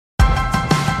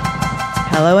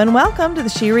Hello and welcome to the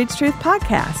She Reads Truth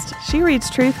podcast. She Reads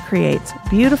Truth creates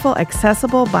beautiful,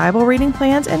 accessible Bible reading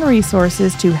plans and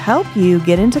resources to help you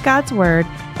get into God's Word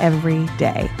every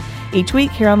day. Each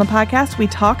week here on the podcast, we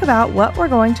talk about what we're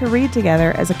going to read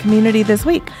together as a community this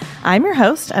week. I'm your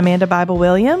host, Amanda Bible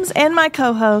Williams, and my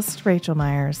co-host, Rachel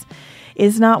Myers,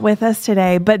 is not with us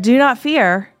today, but do not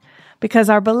fear,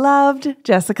 because our beloved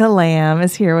Jessica Lamb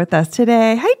is here with us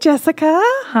today. Hi, Jessica.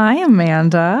 Hi,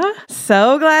 Amanda.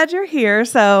 So glad you're here.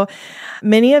 So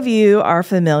many of you are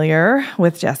familiar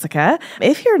with Jessica.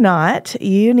 If you're not,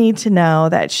 you need to know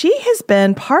that she has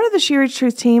been part of the She Reads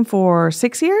Truth team for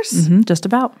 6 years. Just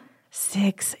about.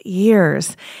 6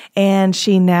 years. And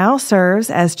she now serves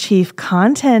as Chief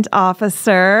Content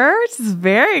Officer, which is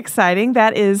very exciting.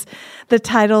 That is the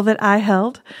title that I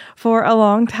held for a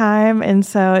long time. And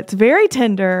so it's very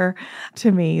tender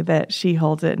to me that she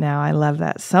holds it now. I love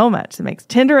that so much. It makes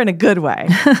tender in a good way,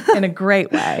 in a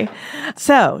great way.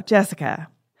 So, Jessica,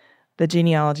 the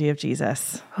genealogy of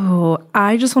Jesus. Oh,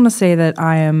 I just want to say that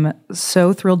I am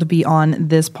so thrilled to be on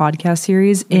this podcast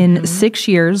series. In 6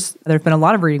 years, there have been a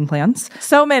lot of reading plans.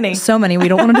 So many. We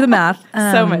don't want to do the math.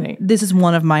 So many. This is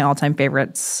one of my all-time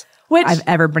favorites Which I've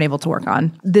ever been able to work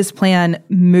on. This plan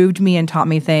moved me and taught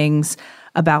me things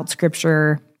about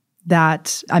Scripture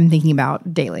that I'm thinking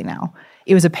about daily now.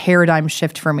 It was a paradigm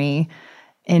shift for me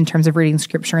in terms of reading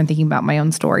Scripture and thinking about my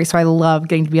own story. So I love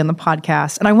getting to be on the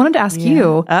podcast. And I wanted to ask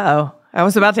you. Uh-oh. I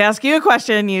was about to ask you a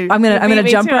question. I'm gonna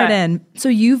jump right in. So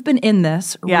you've been in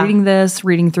this,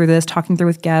 reading through this, talking through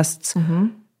with guests.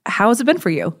 How has it been for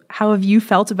you? How have you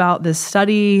felt about this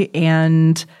study?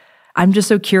 And I'm just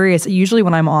so curious. Usually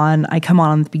when I come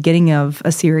on the beginning of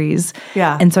a series.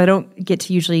 Yeah. And so I don't get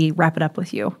to usually wrap it up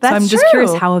with you. That's so I'm just true.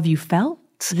 curious, how have you felt?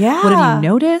 Yeah. What have you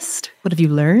noticed? What have you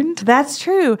learned? That's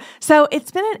true. So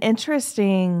it's been an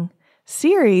interesting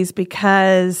series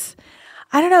because,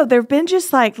 I don't know, there have been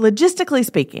just like, logistically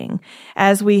speaking,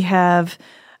 as we have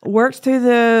worked through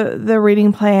the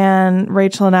reading plan,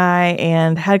 Rachel and I,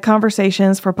 and had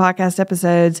conversations for podcast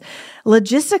episodes,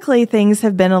 logistically things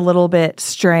have been a little bit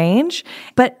strange.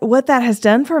 But what that has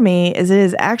done for me is it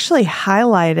has actually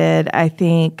highlighted, I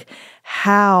think,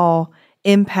 how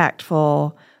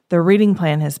impactful the reading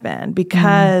plan has been,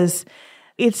 because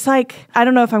it's like, I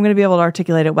don't know if I'm going to be able to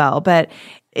articulate it well, but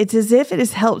it's as if it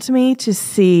has helped me to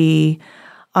see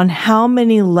on how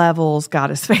many levels God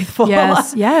is faithful.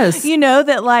 Yes. You know,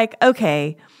 that like,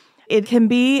 okay, it can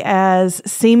be as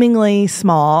seemingly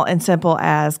small and simple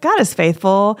as God is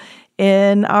faithful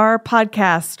in our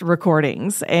podcast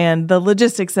recordings and the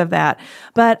logistics of that.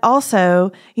 But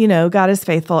also, you know, God is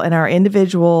faithful in our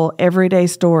individual everyday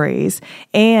stories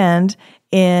and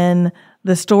in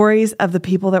the stories of the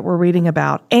people that we're reading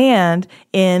about, and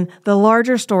in the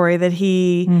larger story that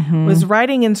he was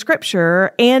writing in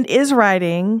Scripture and is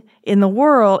writing in the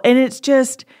world. And it's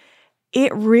just,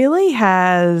 it really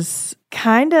has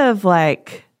kind of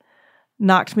like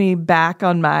knocked me back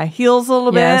on my heels a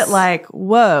little bit. Like,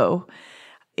 whoa,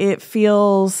 it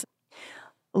feels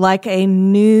like a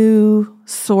new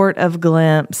sort of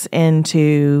glimpse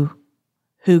into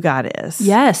who God is.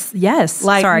 Yes.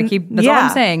 Like, Sorry, that's all I'm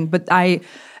saying. But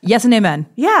yes and amen.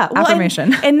 Yeah. Well,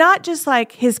 affirmation. And not just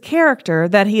like his character,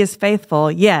 that he is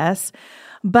faithful, yes,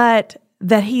 but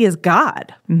that he is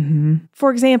God. For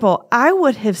example, I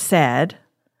would have said,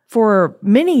 for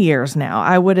many years now,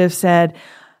 I would have said,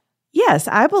 yes,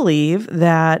 I believe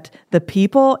that the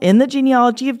people in the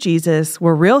genealogy of Jesus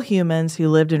were real humans who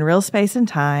lived in real space and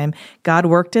time. God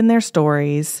worked in their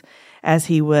stories as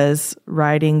he was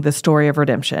writing the story of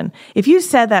redemption. If you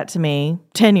said that to me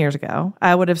 10 years ago,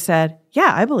 I would have said,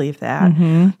 yeah, I believe that.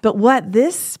 But what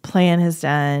this plan has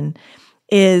done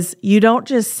is you don't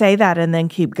just say that and then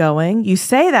keep going. You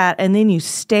say that and then you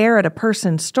stare at a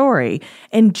person's story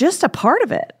and just a part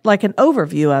of it, like an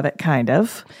overview of it kind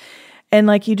of. And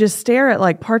like you just stare at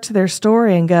like parts of their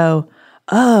story and go,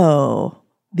 oh,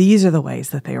 these are the ways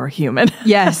that they were human.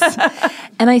 Yes.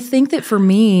 And I think that for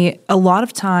me, a lot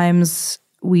of times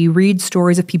we read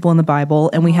stories of people in the Bible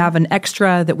and we have an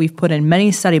extra that we've put in many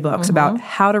study books about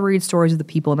how to read stories of the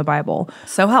people in the Bible.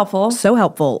 So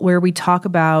helpful, where we talk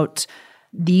about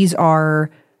these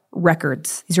are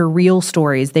records. These are real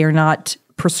stories. They are not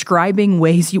prescribing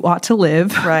ways you ought to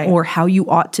live or how you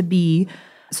ought to be.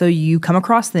 So you come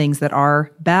across things that are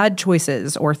bad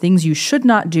choices or things you should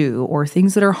not do or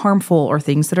things that are harmful or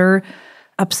things that are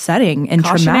upsetting and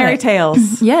cautionary traumatic.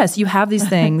 tales. Yes, you have these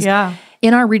things.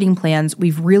 In our reading plans,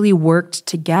 we've really worked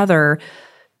together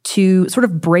to sort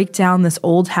of break down this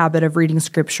old habit of reading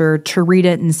Scripture, to read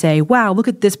it and say, wow, look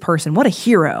at this person. What a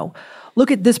hero.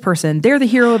 Look at this person. They're the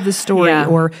hero of this story.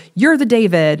 Or you're the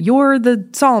David. You're the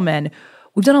Solomon.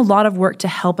 we've done a lot of work to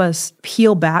help us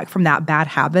peel back from that bad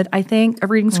habit, I think, of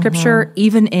reading Scripture.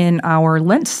 Even in our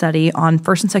Lent study on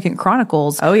 1st and 2nd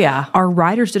Chronicles, our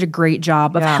writers did a great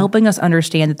job of helping us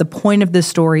understand that the point of this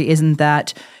story isn't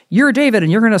that you're David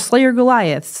and you're going to slay your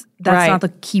Goliaths. That's not the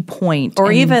key point.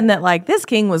 Or even that like this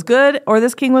king was good or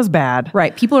this king was bad.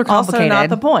 Right. People are complicated. Also not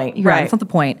the point. Right. That's not the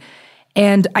point.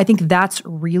 And I think that's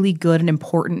really good and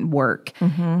important work.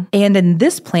 And in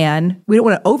this plan, we don't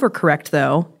want to overcorrect,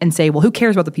 though, and say, well, who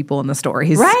cares about the people in the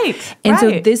stories? Right. And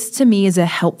so this, to me, is a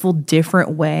helpful,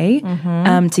 different way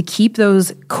to keep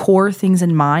those core things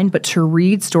in mind, but to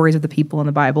read stories of the people in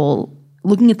the Bible,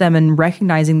 looking at them and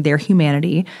recognizing their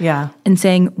humanity. And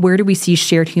saying, where do we see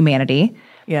shared humanity?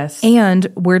 Yes. And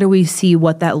where do we see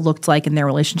what that looked like in their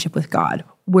relationship with God?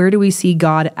 Where do we see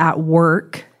God at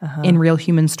work in real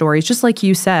human stories? Just like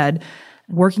you said,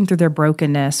 working through their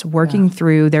brokenness, working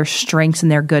through their strengths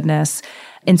and their goodness.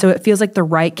 And so it feels like the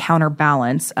right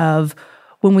counterbalance of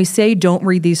when we say don't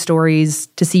read these stories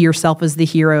to see yourself as the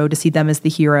hero, to see them as the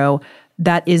hero,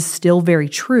 that is still very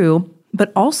true.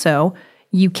 But also,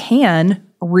 you can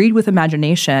read with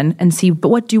imagination and see, but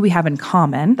what do we have in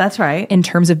common? That's right. In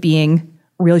terms of being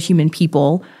real human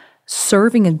people,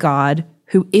 serving a God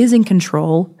who is in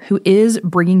control, who is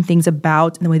bringing things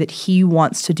about in the way that he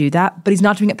wants to do that, but he's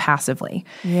not doing it passively.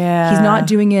 Yeah. He's not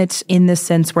doing it in this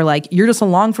sense where like, you're just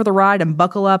along for the ride and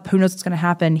buckle up, who knows what's going to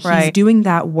happen. He's doing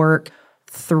that work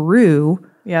through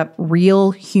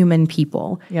real human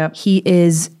people. He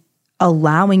is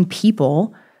allowing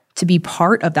people to be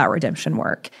part of that redemption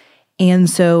work. And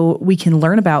so we can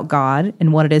learn about God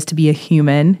and what it is to be a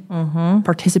human,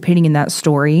 participating in that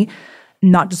story,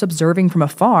 not just observing from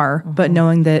afar, but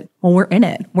knowing that, well, we're in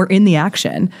it. We're in the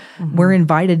action. We're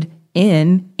invited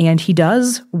in, and he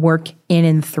does work in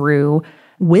and through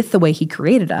with the way he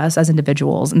created us as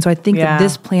individuals. And so I think that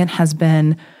this plan has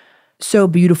been so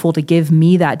beautiful to give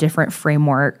me that different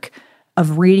framework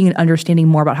of reading and understanding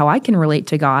more about how I can relate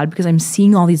to God, because I'm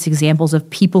seeing all these examples of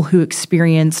people who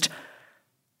experienced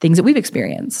things that we've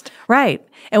experienced. Right.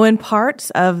 And when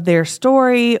parts of their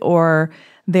story or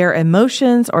their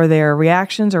emotions or their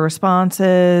reactions or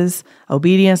responses,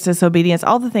 obedience, disobedience,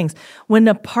 all the things, when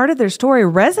a part of their story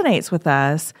resonates with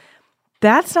us,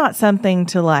 that's not something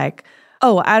to like,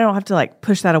 oh, I don't have to like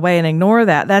push that away and ignore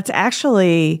that. That's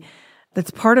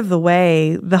part of the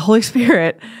way the Holy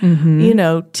Spirit,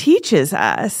 teaches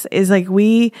us, is like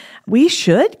we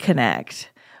should connect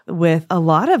with a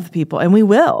lot of the people, and we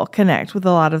will connect with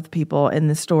a lot of the people in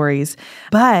the stories.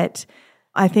 But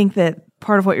I think that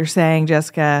part of what you're saying,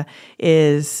 Jessica,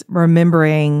 is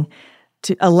remembering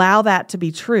to allow that to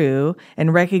be true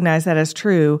and recognize that as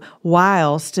true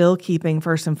while still keeping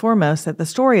first and foremost that the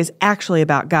story is actually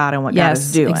about God and what God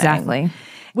is doing. Exactly.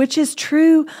 Which is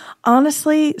true,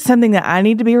 honestly, something that I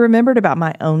need to be remembered about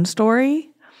my own story,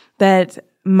 that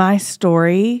my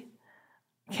story,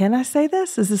 can I say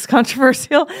this? Is this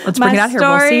controversial? Let's bring it out here.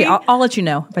 We'll see. I'll let you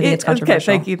know if I think it's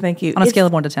controversial. Okay, thank you. On a scale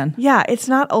of 1 to 10. Yeah, it's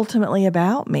not ultimately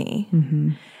about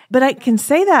me. But I can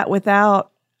say that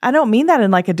without, I don't mean that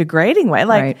in like a degrading way.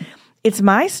 Like, it's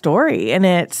my story, and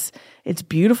it's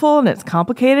beautiful, and it's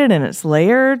complicated, and it's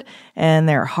layered, and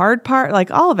there are hard parts,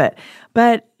 like all of it.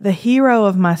 But the hero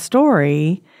of my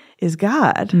story is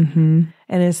God and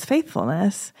his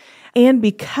faithfulness. And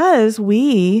because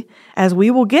we, as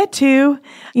we will get to,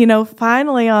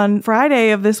 finally on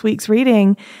Friday of this week's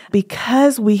reading,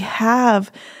 because we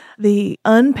have the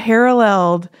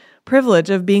unparalleled privilege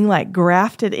of being like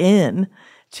grafted in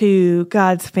to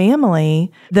God's family,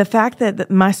 the fact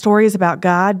that my story is about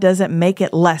God doesn't make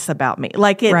it less about me.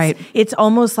 Like it's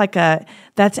almost like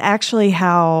that's actually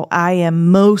how I am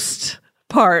most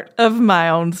part of my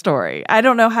own story. I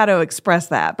don't know how to express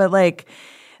that, but like,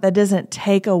 that doesn't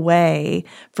take away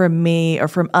from me or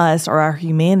from us or our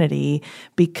humanity,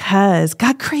 because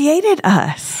God created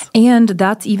us. And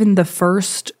that's even the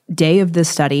first day of this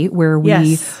study where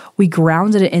we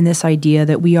grounded it in this idea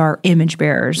that we are image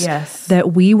bearers,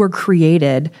 that we were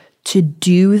created to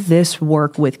do this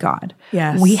work with God.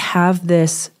 We have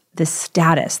this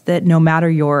status that no matter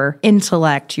your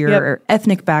intellect, your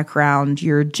ethnic background,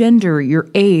 your gender, your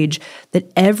age,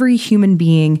 that every human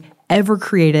being ever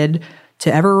created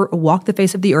to ever walk the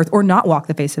face of the earth or not walk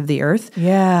the face of the earth,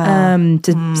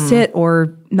 to sit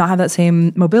or not have that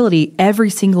same mobility,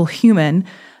 every single human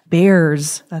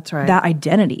bears that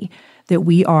identity, that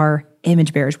we are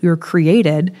image bearers. We were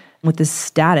created with this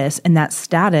status, and that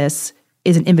status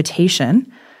is an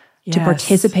invitation to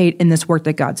participate in this work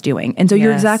that God's doing. And so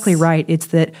you're exactly right. It's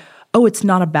that, it's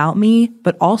not about me,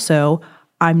 but also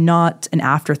I'm not an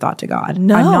afterthought to God.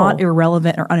 No. I'm not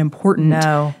irrelevant or unimportant.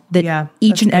 No. That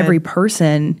each and every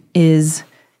person is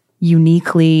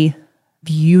uniquely,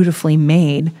 beautifully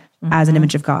made as an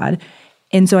image of God.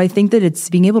 And so I think that it's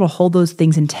being able to hold those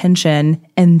things in tension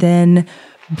and then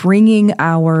bringing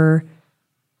our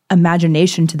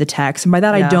imagination to the text. And by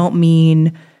that, I don't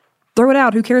mean throw it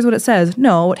out. Who cares what it says?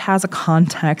 No, it has a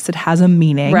context. It has a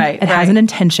meaning. It has an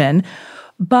intention.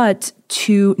 But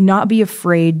to not be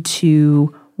afraid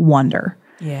to wonder.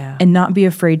 And not be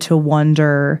afraid to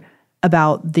wonder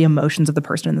about the emotions of the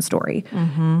person in the story.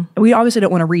 We obviously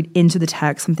don't want to read into the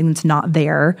text something that's not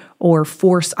there or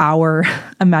force our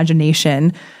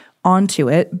imagination onto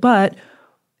it. But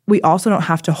we also don't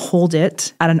have to hold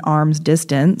it at an arm's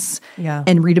distance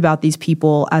and read about these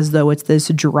people as though it's this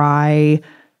dry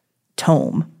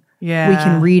tome. We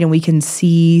can read and we can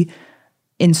see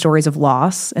in stories of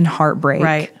loss and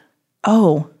heartbreak.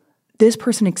 Oh, this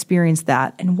person experienced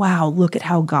that. And wow, look at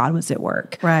how God was at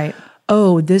work.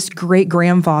 Oh, this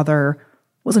great-grandfather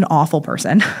was an awful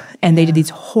person and they did these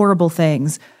horrible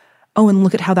things. Oh, and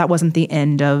look at how that wasn't the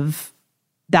end of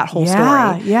that whole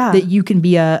story. That you can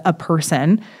be a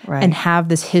person and have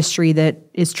this history that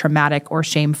is traumatic or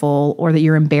shameful or that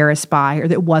you're embarrassed by or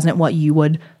that wasn't what you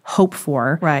would hope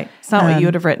for. It's not what you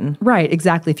would have written.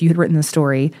 Exactly. If you had written the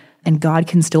story, and God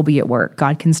can still be at work.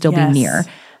 God can still be near.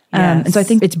 And so I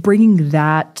think it's bringing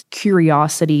that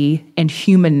curiosity and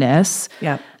humanness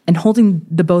and holding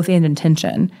the both and in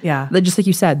tension. That just like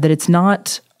you said, that it's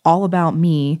not all about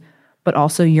me, but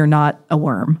also you're not a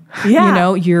worm. You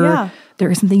know, there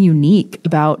is something unique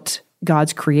about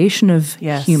God's creation of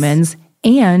humans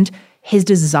and his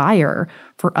desire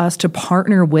for us to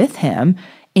partner with him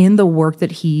in the work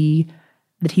that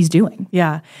he's doing.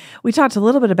 We talked a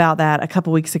little bit about that a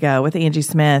couple weeks ago with Angie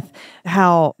Smith,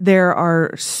 how there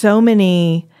are so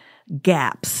many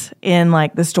gaps in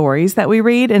like the stories that we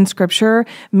read in scripture,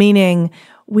 meaning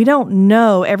we don't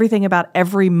know everything about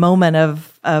every moment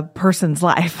of a person's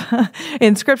life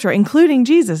in scripture, including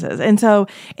Jesus's.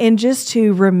 And just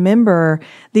to remember,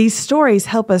 these stories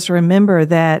help us remember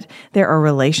that there are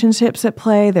relationships at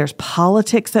play. There's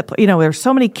politics at play. There's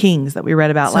so many kings that we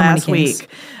read about last week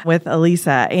with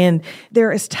Elisa, and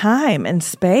there is time and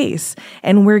space,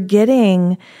 and we're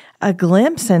getting a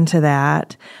glimpse into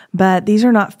that. But these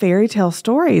are not fairy tale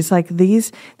stories. Like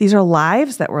these are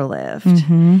lives that were lived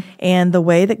and the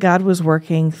way that God was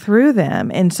working through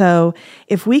them. And so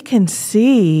if we can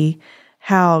see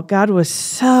how God was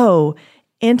so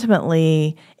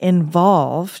intimately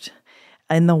involved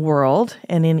in the world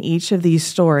and in each of these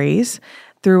stories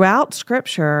throughout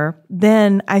Scripture,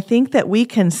 then I think that we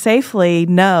can safely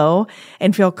know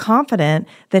and feel confident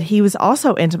that he was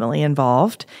also intimately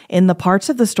involved in the parts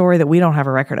of the story that we don't have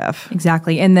a record of.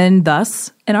 Exactly. And then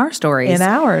thus, in our stories. In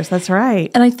ours, that's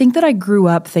right. And I think that I grew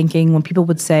up thinking when people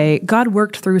would say, God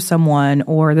worked through someone,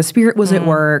 or the Spirit was at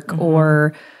work,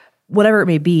 or whatever it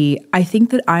may be, I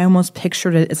think that I almost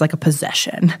pictured it as like a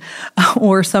possession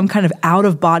or some kind of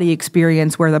out-of-body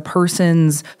experience where the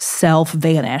person's self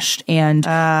vanished and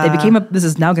they became this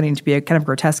is now getting to be a kind of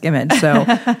grotesque image. So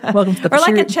welcome to the or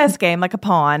like a chess game, like a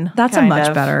pawn. That's a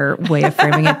much better way of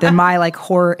framing it than my like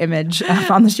horror image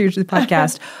on the Genealogy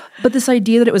podcast. But this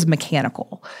idea that it was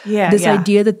mechanical. This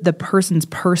idea that the person's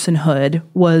personhood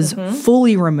was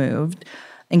fully removed.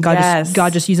 And God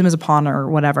just used them as a pawn or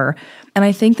whatever. And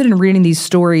I think that in reading these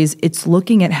stories, it's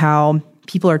looking at how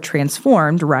people are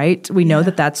transformed, right? We know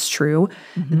that that's true,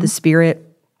 that the Spirit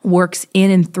works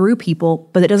in and through people,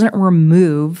 but it doesn't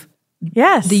remove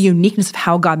the uniqueness of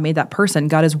how God made that person.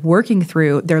 God is working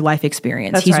through their life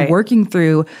experience. He's working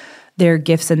through their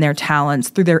gifts and their talents,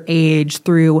 through their age,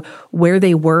 through where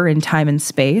they were in time and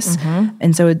space.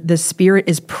 And so the Spirit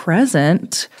is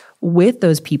present with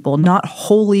those people, not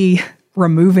wholly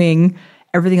removing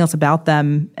everything else about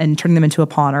them and turning them into a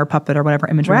pawn or a puppet or whatever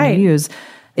imagery you use.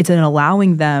 It's in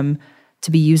allowing them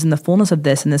to be used in the fullness of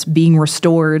this and this being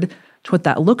restored to what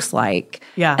that looks like.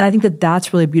 And I think that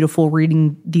that's really beautiful,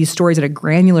 reading these stories at a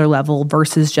granular level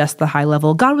versus just the high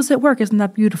level. God was at work. Isn't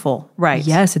that beautiful?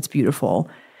 Yes, it's beautiful.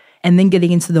 And then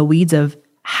getting into the weeds of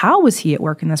how was he at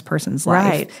work in this person's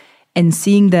life? And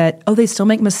seeing that, they still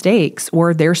make mistakes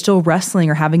or they're still wrestling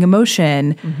or having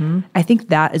emotion. I think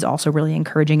that is also really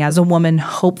encouraging as a woman,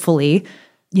 hopefully,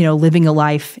 living a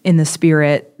life in the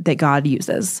Spirit that God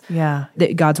uses.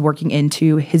 That God's working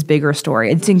into his bigger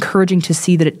story. It's encouraging to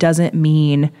see that it doesn't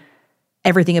mean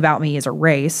everything about me is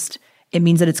erased. It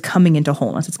means that it's coming into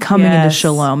wholeness. It's coming into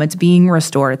shalom. It's being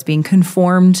restored. It's being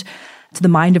conformed to the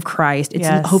mind of Christ. It's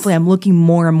hopefully I'm looking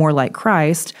more and more like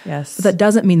Christ. But that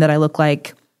doesn't mean that I look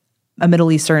like a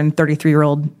Middle Eastern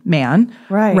 33-year-old man.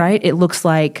 Right? It looks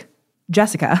like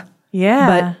Jessica.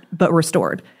 Yeah. But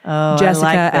restored. Oh, Jessica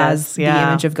I like as the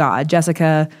image of God.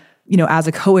 Jessica, as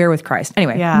a co-heir with Christ.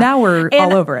 Anyway, now we're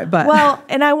all over it. But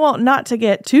and I won't, not to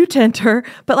get too tender,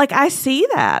 but like I see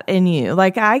that in you.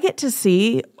 Like I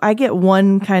get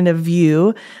one kind of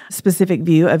specific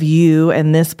view of you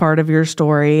and this part of your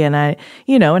story. And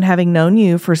and having known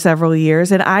you for several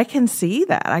years, and I can see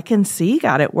that. I can see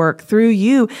God at work through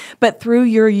you, but through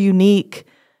your unique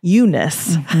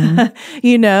you-ness,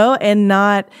 and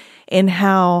not in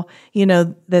how,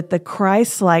 that the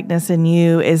Christ-likeness in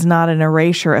you is not an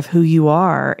erasure of who you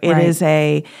are.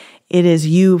 It is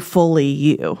you fully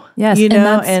you. Yes.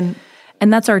 And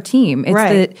that's our team. It's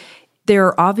that there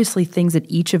are obviously things that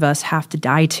each of us have to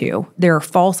die to. There are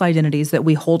false identities that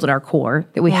we hold at our core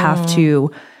that we have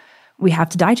to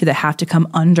die to, that have to come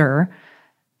under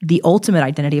the ultimate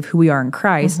identity of who we are in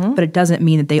Christ, but it doesn't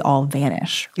mean that they all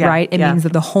vanish, right? It means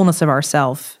that the wholeness of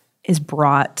ourself is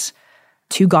brought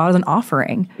to God as an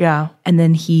offering. Yeah. And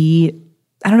then he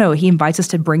invites us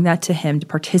to bring that to him, to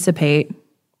participate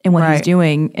in what he's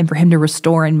doing, and for him to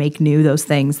restore and make new those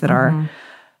things that are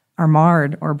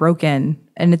marred or broken.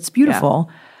 And it's beautiful.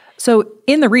 Yeah. So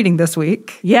in the reading this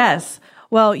week. Yes.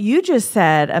 Well, you just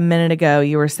said a minute ago,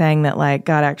 you were saying that like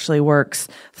God actually works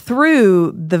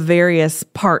through the various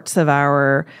parts of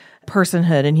our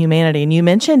personhood and humanity. And you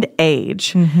mentioned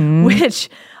age, which,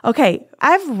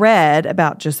 I've read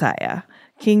about Josiah,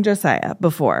 King Josiah,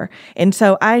 before. And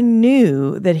so I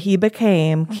knew that he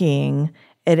became king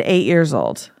at 8 years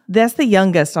old. That's the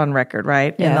youngest on record,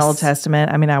 right? Yes. In the Old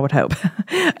Testament. I mean, I would hope.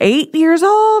 8 years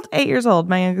old? 8 years old.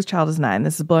 My youngest child is 9.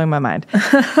 This is blowing my mind.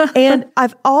 And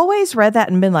I've always read that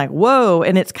and been like, whoa.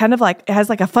 And it's kind of like, it has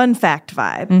like a fun fact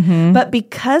vibe. But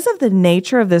because of the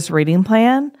nature of this reading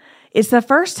plan, it's the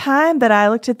first time that I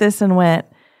looked at this and went,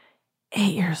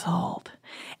 8 years old.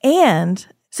 And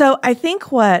so I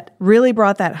think what really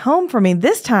brought that home for me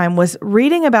this time was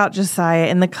reading about Josiah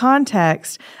in the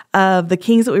context of the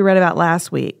kings that we read about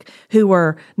last week, who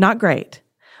were not great,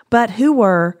 but who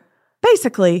were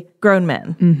basically grown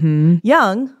men.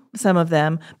 Young, some of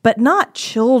them, but not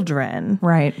children.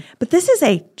 Right. But this is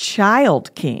a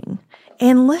child king.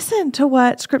 And listen to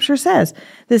what Scripture says.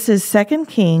 This is 2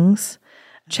 Kings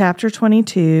chapter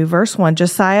 22, verse 1.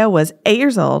 Josiah was 8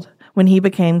 years old when he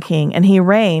became king, and he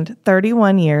reigned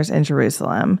 31 years in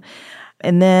Jerusalem.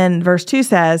 And then verse 2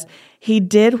 says, he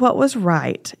did what was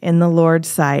right in the Lord's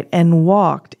sight and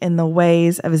walked in the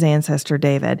ways of his ancestor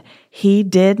David. He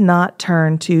did not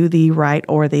turn to the right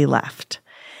or the left.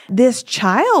 This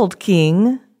child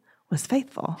king was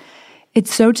faithful.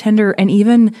 It's so tender. And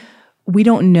even we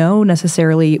don't know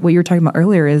necessarily what you were talking about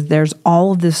earlier is there's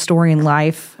all of this story in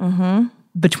life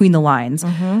between the lines.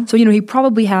 So, he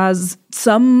probably has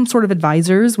some sort of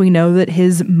advisors. We know that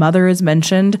his mother is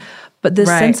mentioned, but this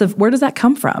sense of where does that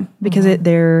come from? Because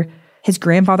his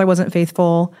grandfather wasn't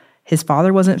faithful, his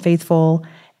father wasn't faithful.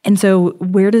 And so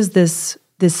where does this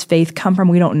faith come from?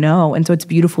 We don't know. And so it's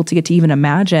beautiful to get to even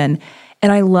imagine.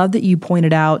 And I love that you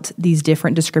pointed out these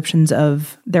different descriptions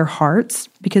of their hearts,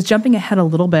 because jumping ahead a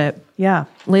little bit,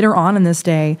 later on in this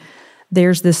day,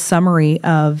 there's this summary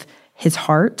of his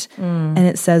heart. And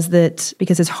it says that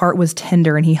because his heart was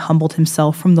tender and he humbled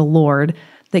himself from the Lord,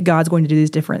 that God's going to do these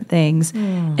different things.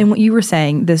 And what you were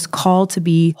saying, this call to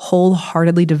be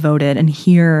wholeheartedly devoted, and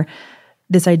here,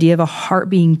 this idea of a heart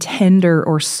being tender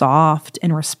or soft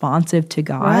and responsive to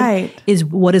God is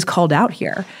what is called out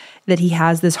here. That he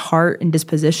has this heart and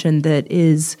disposition that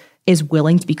is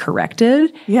willing to be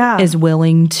corrected, is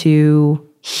willing to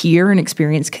hear and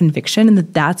experience conviction, and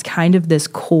that's kind of this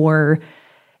core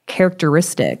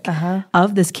characteristic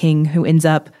of this king who ends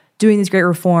up doing these great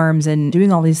reforms and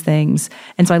doing all these things.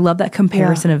 And so I love that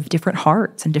comparison of different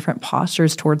hearts and different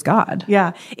postures towards God.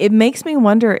 Yeah. It makes me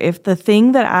wonder if the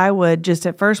thing that I would just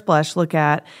at first blush look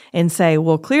at and say,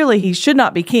 well, clearly he should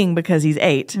not be king because he's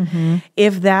 8.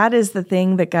 If that is the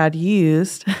thing that God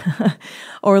used,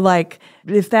 or like,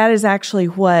 if that is actually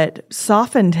what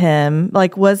softened him,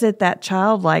 like, was it that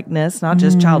childlikeness, not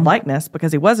just childlikeness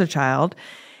because he was a child?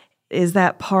 Is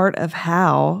that part of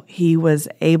how he was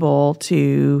able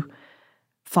to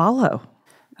follow?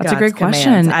 That's God's a great commands?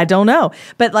 question. I don't know.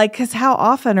 But like, because how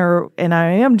often and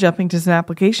I am jumping to some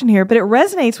application here, but it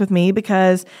resonates with me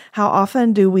because how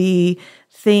often do we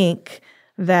think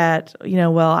that,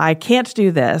 well, I can't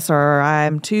do this, or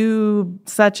I'm too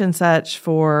such and such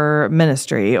for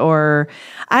ministry, or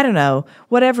I don't know,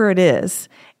 whatever it is.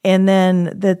 And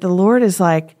then that the Lord is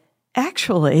like,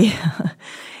 actually,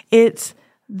 it's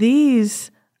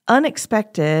these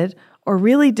unexpected or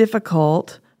really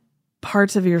difficult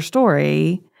parts of your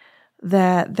story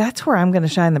that's where I'm going to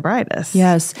shine the brightest.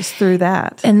 Yes. It's through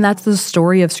that. And that's the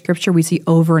story of Scripture we see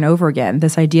over and over again.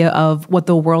 This idea of what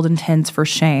the world intends for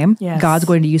shame, God's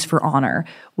going to use for honor.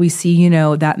 We see,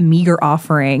 that meager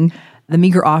offering, the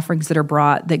meager offerings that are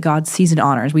brought that God sees and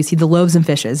honors. We see the loaves and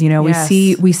fishes.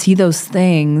 We see those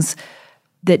things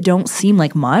that don't seem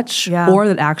like much or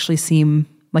that actually seem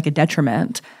like a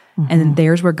detriment. And then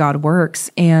there's where God works.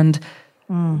 And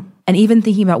even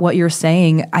thinking about what you're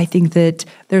saying, I think that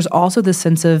there's also this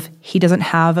sense of he doesn't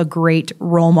have a great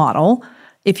role model,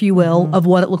 if you will, of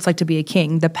what it looks like to be a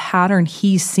king. The pattern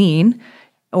he's seen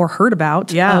or heard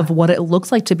about of what it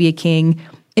looks like to be a king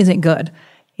isn't good.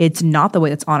 It's not the way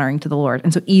that's honoring to the Lord.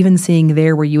 And so even seeing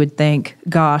there where you would think,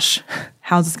 gosh,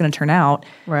 how's this going to turn out?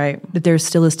 Right. That there's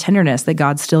still this tenderness, that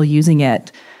God's still using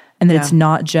it, and that it's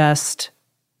not just,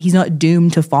 he's not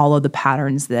doomed to follow the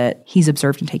patterns that he's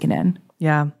observed and taken in.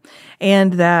 Yeah.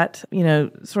 And that,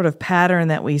 sort of pattern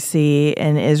that we see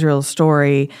in Israel's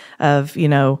story of,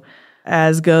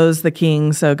 as goes the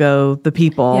king, so go the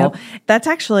people. Yep. That's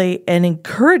actually an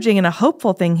encouraging and a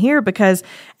hopeful thing here, because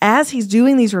as he's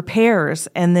doing these repairs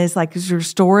and this, he's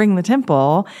restoring the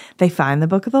temple, they find the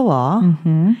book of the law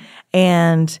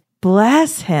and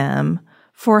bless him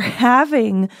for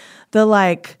having the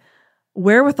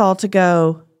wherewithal to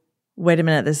go, wait a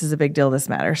minute, this is a big deal. This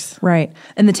matters. Right.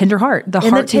 And the tender heart, the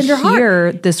heart to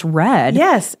hear this read.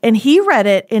 Yes. And he read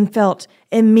it and felt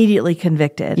immediately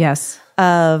convicted. Yes.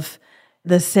 Of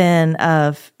the sin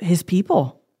of his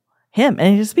people, him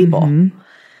and his people.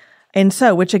 And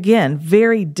so, which again,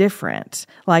 very different,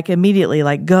 immediately,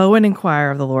 go and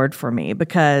inquire of the Lord for me,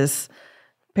 because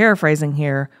paraphrasing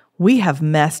here, we have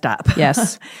messed up.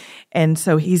 Yes. And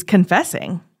so he's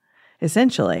confessing,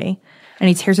 essentially. And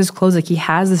he tears his clothes, he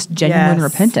has this genuine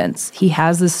repentance. He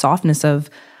has this softness of,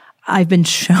 I've been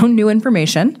shown new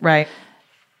information. Right.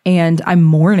 And I'm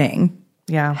mourning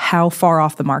Yeah. how far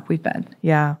off the mark we've been.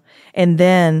 Yeah. And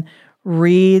then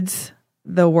reads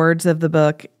the words of the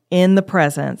book in the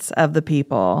presence of the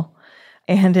people.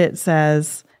 And it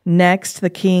says, next the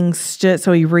king stood,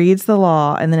 so he reads the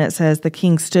law, and then it says, the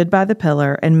king stood by the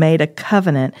pillar and made a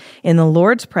covenant in the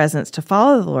Lord's presence to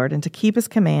follow the Lord and to keep his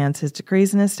commands, his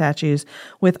decrees, and his statutes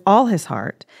with all his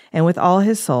heart and with all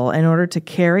his soul, in order to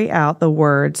carry out the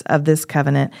words of this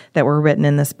covenant that were written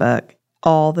in this book.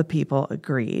 All the people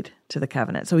agreed to the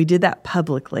covenant. So he did that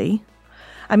publicly.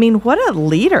 I mean, what a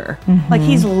leader.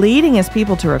 He's leading his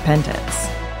people to repentance.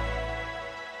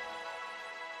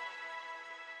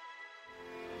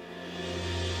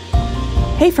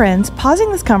 Hey friends,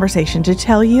 pausing this conversation to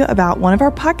tell you about one of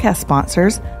our podcast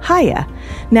sponsors, Hiya.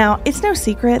 Now, it's no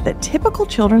secret that typical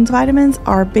children's vitamins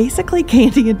are basically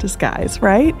candy in disguise,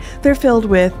 right? They're filled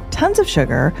with tons of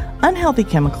sugar, unhealthy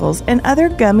chemicals, and other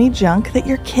gummy junk that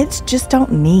your kids just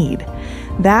don't need.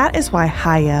 That is why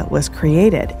Hiya was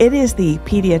created. It is the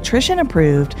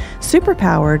pediatrician-approved,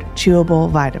 super-powered,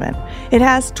 chewable vitamin. It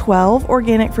has 12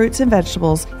 organic fruits and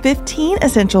vegetables, 15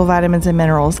 essential vitamins and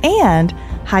minerals, and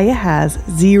Hiya has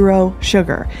 0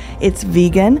 sugar. It's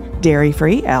vegan,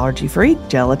 dairy-free, allergy-free,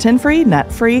 gelatin-free,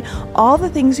 nut-free, all the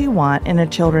things you want in a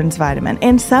children's vitamin.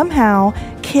 And somehow,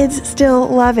 kids still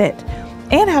love it.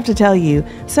 And I have to tell you,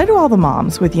 so do all the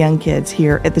moms with young kids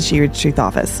here at the She Reads Truth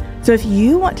office. So if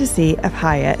you want to see if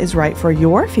Hiya is right for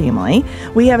your family,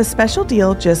 we have a special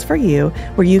deal just for you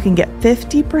where you can get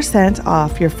 50%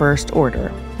 off your first order.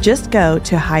 Just go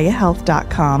to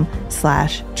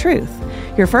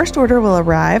hiyahealth.com/truth. Your first order will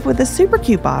arrive with a super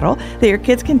cute bottle that your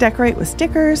kids can decorate with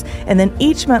stickers, and then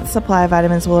each month's supply of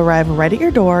vitamins will arrive right at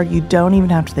your door. You don't even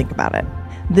have to think about it.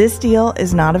 This deal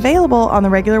is not available on the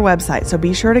regular website, so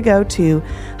be sure to go to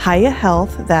Hiya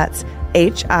Health, that's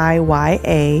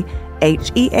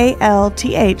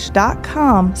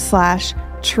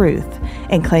HIYAHEALTH.com/truth,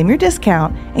 and claim your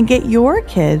discount and get your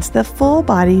kids the full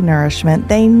body nourishment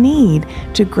they need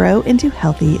to grow into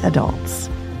healthy adults.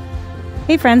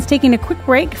 Hey friends, taking a quick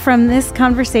break from this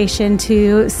conversation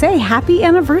to say happy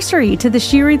anniversary to the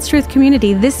She Reads Truth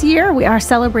community. This year, we are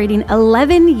celebrating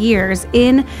 11 years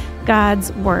in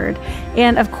God's Word.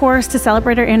 And of course, to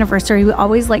celebrate our anniversary, we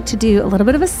always like to do a little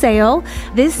bit of a sale.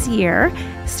 This year,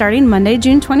 starting Monday,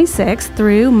 June 26th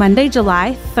through Monday,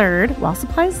 July 3rd, while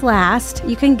supplies last,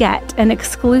 you can get an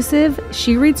exclusive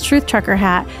She Reads Truth trucker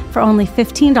hat for only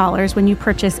 $15 when you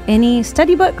purchase any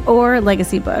study book or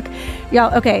legacy book.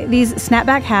 Y'all, okay, these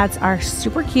snapback hats are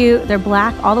super cute. They're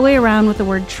black all the way around with the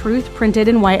word truth printed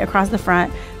in white across the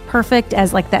front. perfect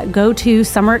as like that go-to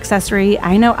summer accessory.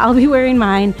 I know I'll be wearing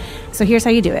mine. So here's how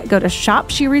you do it. Go to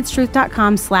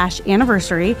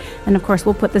shopshereadstruth.com/anniversary. And of course,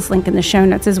 we'll put this link in the show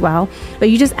notes as well. But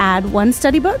you just add one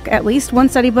study book, at least one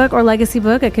study book or legacy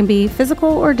book. It can be physical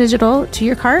or digital to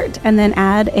your cart, and then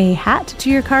add a hat to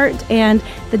your cart, and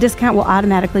the discount will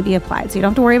automatically be applied. So you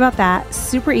don't have to worry about that.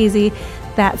 Super easy.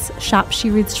 That's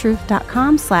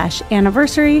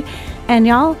shopshereadstruth.com/anniversary. And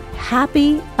y'all,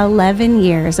 happy 11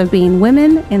 years of being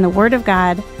women in the Word of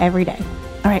God every day.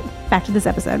 All right, back to this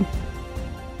episode.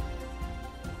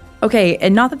 Okay,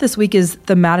 and not that this week is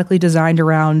thematically designed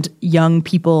around young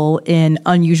people in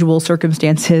unusual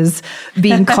circumstances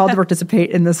being called to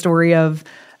participate in the story of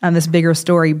this bigger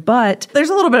story, but there's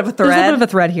a little bit of a thread. There's a little bit of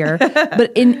a thread here.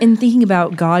 But in thinking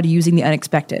about God using the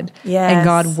unexpected and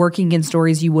God working in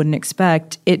stories you wouldn't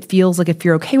expect, it feels like if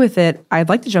you're okay with it, I'd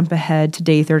like to jump ahead to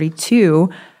day 32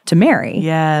 to Mary.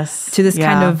 Yes. To this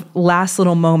kind of last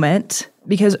little moment,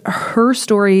 because her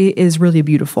story is really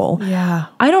beautiful. Yeah.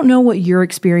 I don't know what your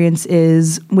experience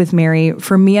is with Mary.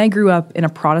 For me, I grew up in a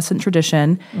Protestant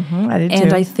tradition. I did too.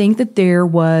 And I think that there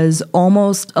was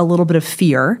almost a little bit of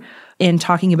fear in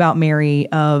talking about Mary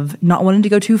of not wanting to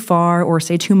go too far or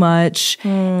say too much.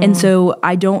 And so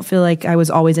I don't feel like I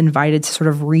was always invited to sort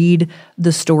of read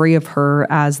the story of her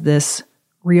as this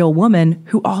real woman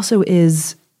who also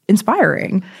is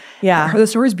inspiring. Yeah. The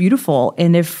story is beautiful.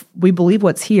 And if we believe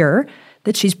what's here,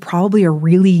 that she's probably a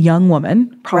really young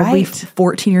woman, probably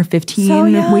 14 or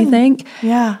 15, we think.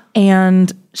 Yeah.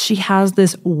 And she has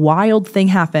this wild thing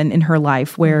happen in her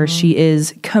life where she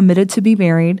is committed to be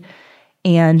married,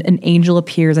 and an angel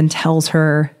appears and tells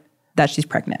her that she's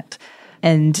pregnant.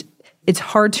 And it's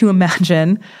hard to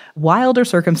imagine wilder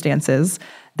circumstances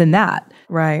than that.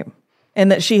 Right.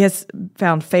 And that she has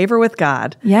found favor with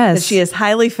God. Yes. That she is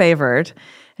highly favored.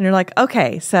 And you're like,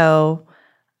 okay, so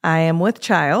I am with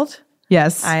child.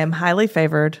 Yes. I am highly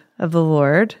favored of the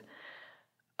Lord.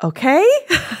 Okay.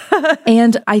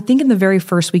 And I think in the very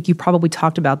first week, you probably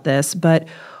talked about this, but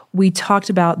we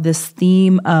talked about this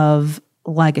theme of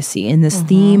legacy and this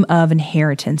theme of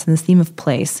inheritance and this theme of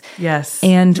place. Yes.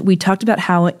 And we talked about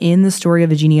how in the story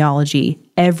of a genealogy,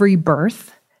 every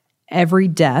birth, every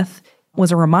death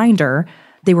was a reminder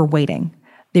they were waiting.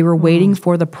 They were waiting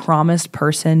for the promised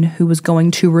person who was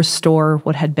going to restore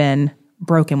what had been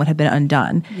broken, what had been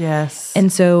undone. Yes.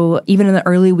 And so even in the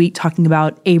early week talking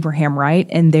about Abraham, right?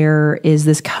 And there is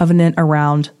this covenant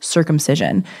around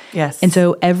circumcision. Yes. And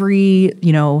so every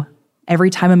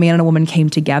time a man and a woman came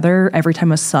together, every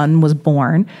time a son was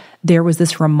born, there was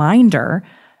this reminder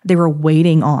they were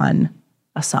waiting on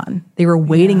a son. They were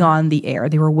waiting on the heir.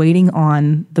 They were waiting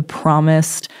on the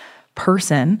promised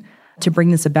person to bring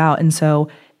this about. And so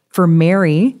for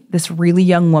Mary, this really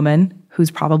young woman who's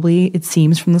probably, it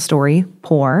seems from the story,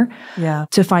 poor,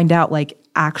 to find out like,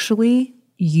 actually,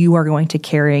 you are going to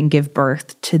carry and give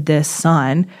birth to this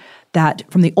son that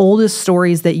from the oldest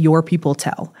stories that your people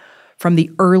tell, from the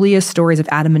earliest stories of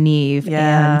Adam and Eve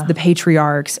and the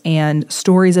patriarchs and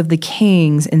stories of the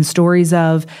kings and stories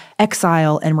of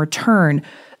exile and return,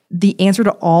 the answer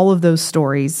to all of those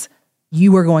stories,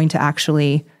 you are going to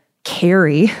actually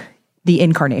carry the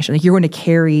incarnation. Like you're going to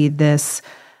carry this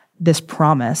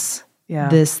promise,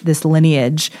 this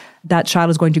lineage. That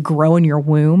child is going to grow in your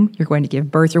womb. You're going to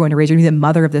give birth. You're going to raise. You're going to be the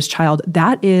mother of this child.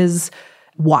 That is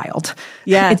wild.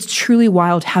 Yeah. It's truly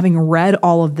wild having read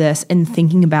all of this and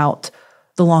thinking about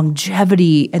the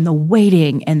longevity and the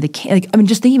waiting and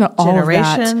just thinking about all of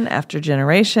that. Generation after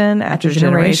generation after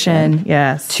generation.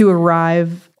 Yes. To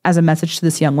arrive as a message to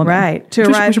this young woman. Right.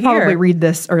 We should probably read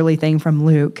this early thing from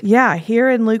Luke. Yeah. Here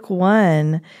in Luke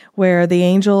 1, where the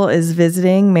angel is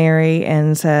visiting Mary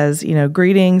and says,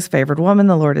 greetings, favored woman,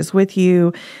 the Lord is with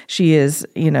you. She is,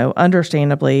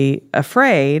 understandably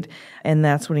afraid. And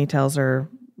that's when he tells her,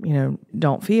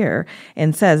 don't fear.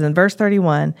 And says in verse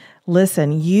 31,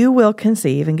 listen, you will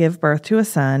conceive and give birth to a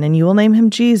son, and you will name him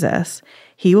Jesus.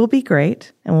 He will be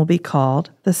great and will be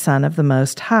called the Son of the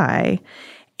Most High.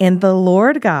 And the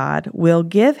Lord God will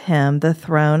give him the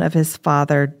throne of his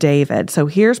father David. So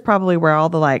here's probably where all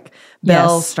the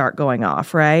bells start going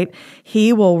off, right?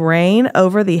 He will reign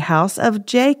over the house of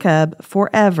Jacob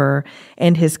forever,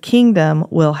 and his kingdom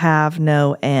will have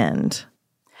no end.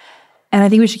 And I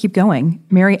think we should keep going.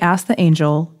 Mary asked the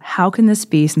angel, how can this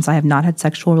be since I have not had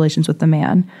sexual relations with the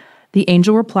man? The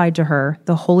angel replied to her,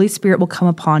 the Holy Spirit will come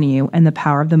upon you, and the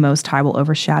power of the Most High will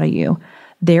overshadow you.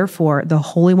 Therefore, the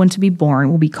Holy One to be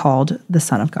born will be called the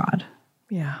Son of God.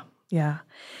 Yeah, yeah.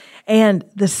 And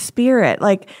the Spirit,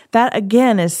 that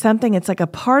again is something, it's like a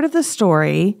part of the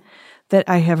story that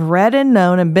I have read and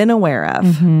known and been aware of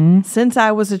since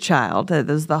I was a child. That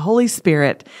is the Holy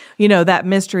Spirit, that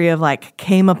mystery of like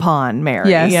came upon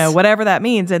Mary, whatever that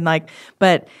means. And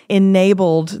but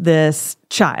enabled this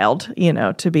child,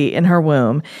 to be in her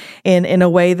womb in a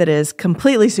way that is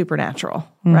completely supernatural,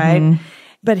 right?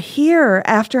 But here,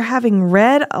 after having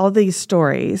read all these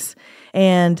stories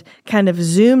and kind of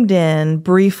zoomed in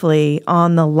briefly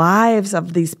on the lives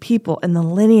of these people and the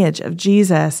lineage of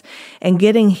Jesus, and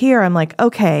getting here, I'm like,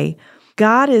 okay,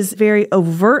 God is very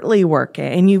overtly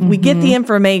working, and we get the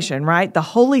information, right? The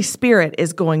Holy Spirit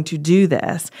is going to do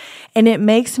this. And it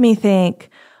makes me think,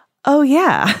 oh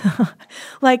yeah,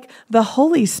 like the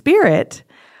Holy Spirit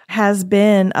has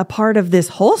been a part of this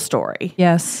whole story.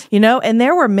 Yes. And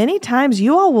there were many times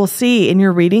you all will see in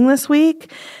your reading this week,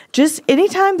 just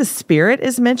anytime the Spirit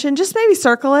is mentioned, just maybe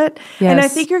circle it. Yes. And I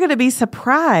think you're going to be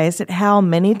surprised at how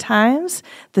many times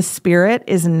the Spirit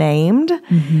is named.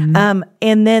 And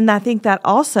then I think that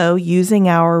also using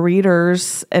our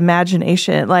readers'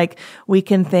 imagination, like we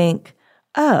can think,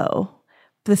 oh,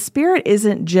 the Spirit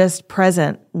isn't just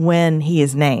present when he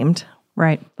is named.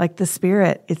 Right. Like the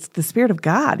Spirit, it's the Spirit of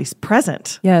God. He's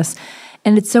present. Yes.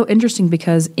 And it's so interesting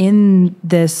because in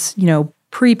this,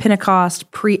 pre-Pentecost,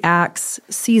 pre-Acts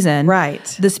season,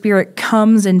 right, the Spirit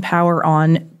comes in power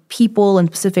on people in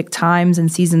specific times and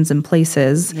seasons and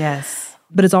places. Yes.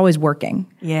 But it's always working.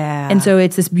 Yeah. And so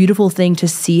it's this beautiful thing to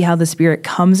see how the Spirit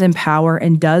comes in power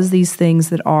and does these things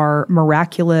that are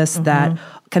miraculous, that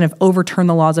kind of overturn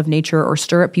the laws of nature or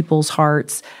stir up people's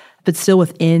hearts, but still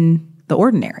within the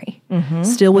ordinary,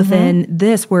 still within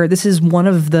this, where this is one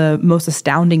of the most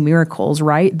astounding miracles,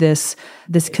 right? This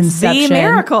conception, the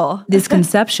miracle, this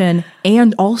conception,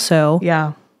 and also,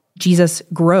 Jesus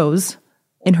grows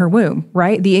in her womb,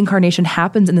 right? The incarnation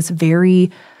happens in this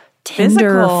very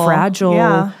tender,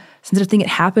 fragile, sensitive thing. It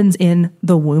happens in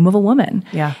the womb of a woman,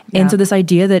 and so this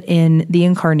idea that in the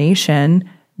incarnation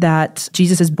that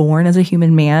Jesus is born as a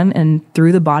human man and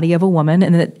through the body of a woman,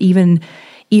 and that even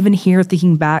here,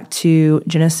 thinking back to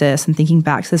Genesis and thinking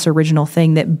back to this original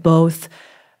thing,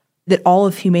 that all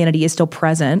of humanity is still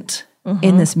present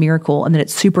in this miracle, and that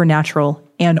it's supernatural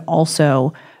and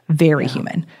also very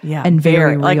human and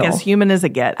very real. Like as human as it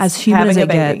gets. As human as it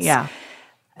gets. Yeah.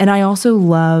 And I also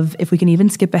love, if we can even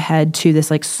skip ahead to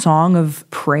this like song of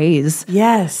praise.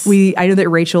 Yes. I know that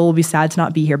Rachel will be sad to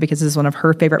not be here because this is one of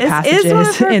her favorite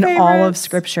passages in all of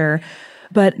Scripture.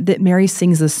 But that Mary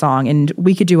sings this song, and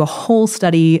we could do a whole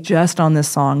study just on this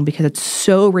song because it's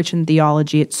so rich in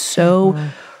theology. It's so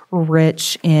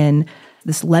rich in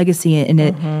this legacy,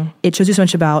 and it shows you so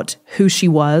much about who she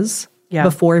was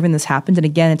before even this happened. And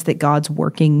again, it's that God's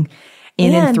working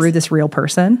in and through this real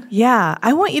person. Yeah.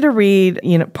 I want you to read,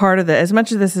 part of as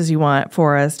much of this as you want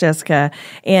for us, Jessica.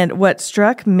 And what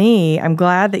struck me, I'm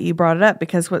glad that you brought it up,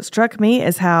 because what struck me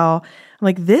is how,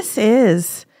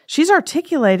 she's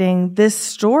articulating this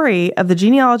story of the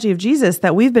genealogy of Jesus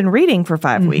that we've been reading for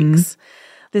 5 weeks.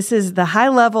 This is the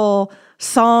high-level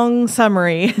song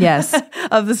summary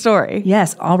of the story.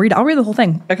 Yes, I'll read the whole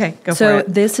thing. Okay, go for it. So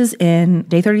this is in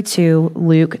day 32,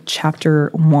 Luke chapter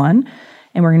 1,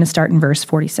 and we're going to start in verse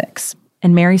 46.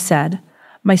 And Mary said,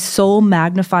 "My soul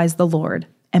magnifies the Lord,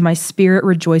 and my spirit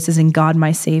rejoices in God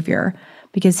my Savior,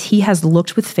 because he has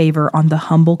looked with favor on the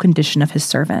humble condition of his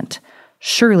servant.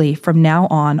 Surely from now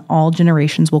on, all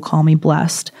generations will call me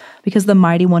blessed, because the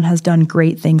Mighty One has done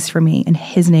great things for me, and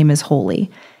his name is holy.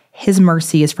 His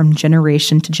mercy is from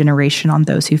generation to generation on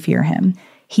those who fear him.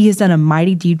 He has done a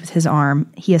mighty deed with his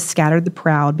arm. He has scattered the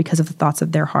proud because of the thoughts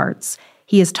of their hearts.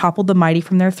 He has toppled the mighty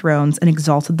from their thrones and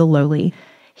exalted the lowly.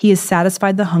 He has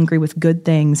satisfied the hungry with good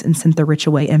things and sent the rich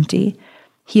away empty.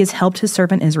 He has helped his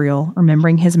servant Israel,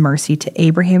 remembering his mercy to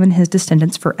Abraham and his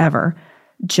descendants forever,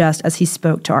 just as he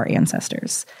spoke to our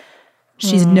ancestors."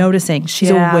 She's noticing,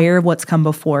 she's aware of what's come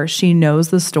before. She knows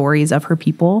the stories of her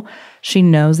people. She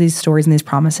knows these stories and these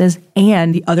promises.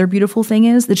 And the other beautiful thing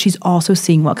is that she's also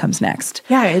seeing what comes next.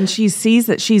 Yeah, and she sees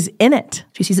that she's in it.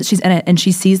 She sees that she's in it, and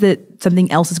she sees that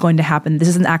something else is going to happen. This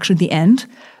isn't actually the end.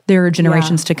 There are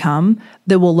generations to come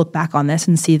that will look back on this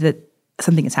and see that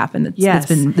something has happened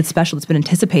that's special, that's been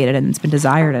anticipated, and it's been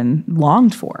desired and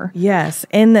longed for. Yes,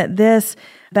 and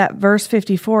that verse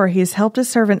 54, he has helped his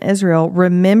servant Israel,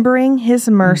 remembering his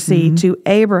mercy to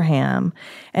Abraham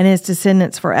and his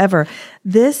descendants forever.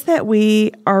 This that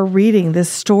we are reading, this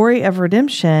story of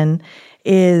redemption,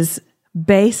 is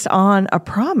based on a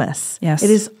promise. Yes.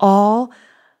 It is all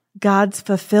God's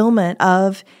fulfillment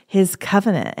of his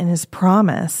covenant and his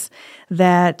promise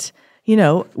that,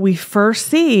 we first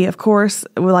see, of course,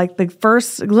 like the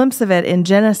first glimpse of it in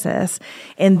Genesis,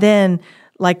 and then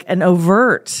like an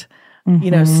overt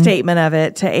statement of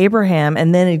it to Abraham.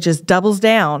 And then he just doubles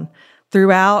down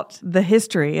throughout the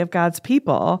history of God's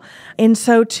people. And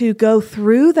so to go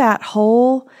through that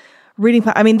whole reading,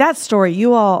 that story,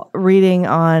 you all reading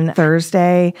on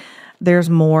Thursday,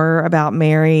 there's more about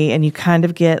Mary, and you kind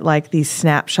of get like these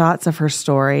snapshots of her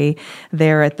story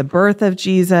there at the birth of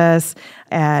Jesus,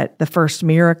 at the first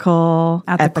miracle,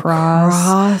 at the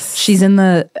cross. She's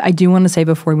I do want to say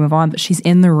before we move on, but she's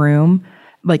in the room,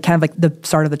 like kind of like the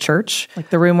start of the church.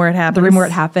 Like the room where it happened. The room where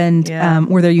it happened,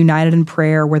 where they're united in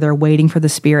prayer, where they're waiting for the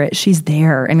Spirit. She's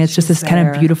there. And it's just this kind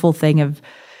of beautiful thing of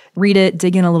read it,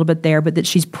 dig in a little bit there, but that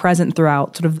she's present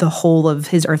throughout sort of the whole of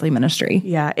his earthly ministry.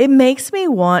 Yeah, it makes me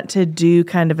want to do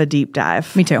kind of a deep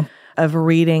dive. Me too. Of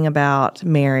reading about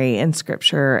Mary in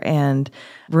Scripture and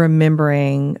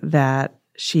remembering that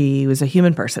she was a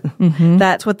human person. Mm-hmm.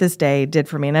 That's what this day did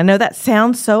for me. And I know that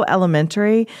sounds so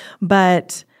elementary,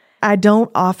 but I don't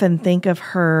often think of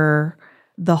her,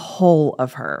 the whole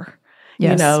of her.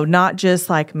 Yes. Not just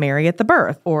like Mary at the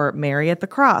birth or Mary at the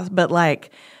cross, but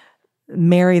like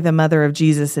Mary, the mother of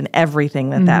Jesus, and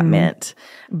everything that meant,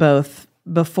 both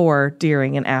before,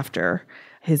 during, and after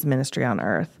his ministry on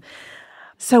earth.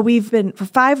 So we've been, for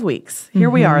 5 weeks, here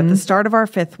we are at the start of our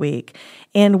 5th week,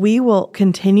 and we will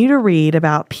continue to read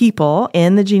about people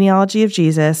in the genealogy of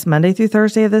Jesus, Monday through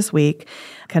Thursday of this week,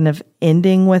 kind of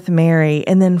ending with Mary.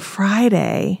 And then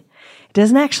Friday, it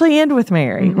doesn't actually end with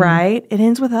Mary, right? It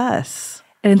ends with us.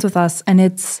 It ends with us, and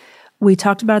we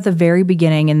talked about at the very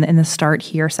beginning in the Start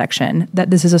Here section that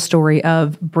this is a story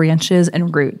of branches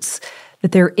and roots,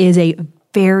 that there is a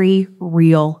very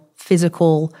real,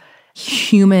 physical,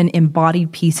 human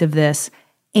embodied piece of this.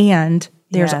 And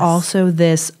there's also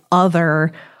this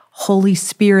other Holy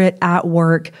Spirit at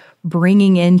work,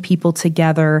 bringing in people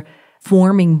together,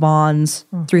 forming bonds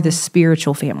through the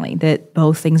spiritual family, that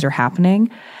both things are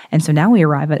happening. And so now we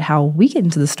arrive at how we get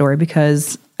into the story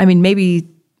because, maybe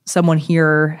someone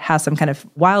here has some kind of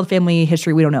wild family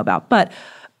history we don't know about, but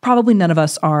probably none of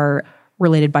us are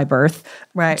related by birth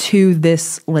to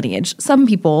this lineage. Some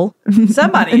people,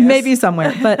 somebody is. Maybe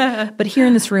somewhere, but here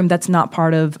in this room, that's not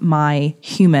part of my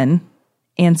human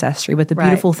ancestry. But the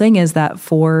beautiful thing is that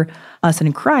for us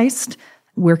in Christ,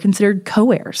 we're considered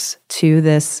co-heirs to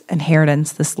this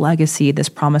inheritance, this legacy, this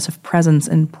promise of presence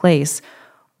and place.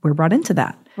 We're brought into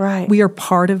that. Right. We are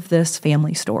part of this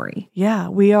family story. Yeah,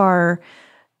 we are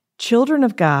children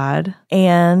of God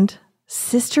and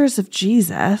sisters of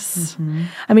Jesus.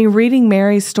 Reading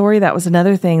Mary's story, that was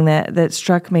another thing that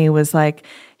struck me, was like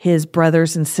his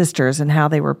brothers and sisters and how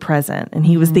they were present. And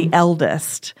he was the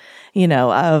eldest,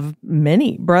 of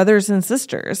many brothers and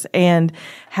sisters, and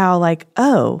how like,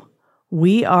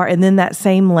 we are, and then that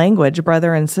same language,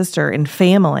 brother and sister and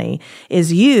family,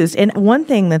 is used. And one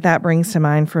thing that brings to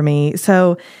mind for me,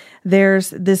 so there's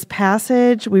this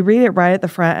passage, we read it right at the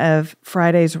front of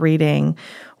Friday's reading,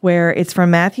 where it's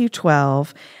from Matthew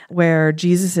 12, where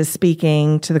Jesus is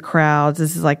speaking to the crowds.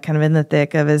 This is like kind of in the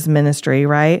thick of his ministry,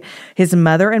 right? His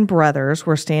mother and brothers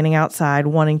were standing outside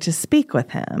wanting to speak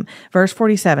with him. Verse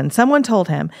 47, someone told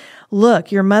him,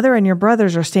 "Look, your mother and your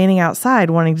brothers are standing outside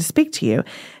wanting to speak to you."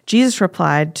 Jesus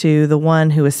replied to the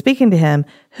one who was speaking to him,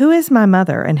 "Who is my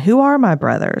mother and who are my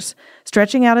brothers?"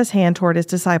 Stretching out his hand toward his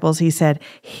disciples, he said,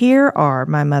 "Here are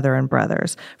my mother and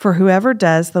brothers. For whoever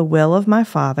does the will of my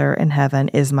Father in heaven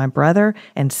is my brother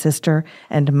and sister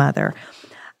and mother."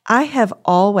 I have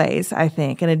always, I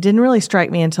think, and it didn't really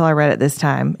strike me until I read it this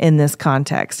time in this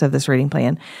context of this reading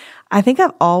plan, I think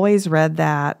I've always read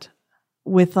that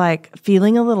with like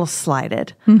feeling a little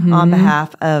slighted on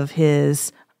behalf of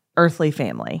his earthly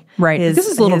family. Right. This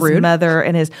is a little rude. Mother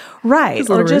and his, right.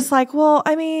 Or just rude. Like, well,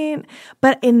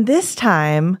 but in this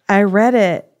time, I read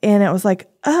it and it was like,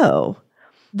 oh,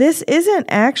 this isn't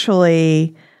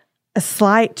actually a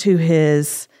slight to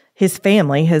his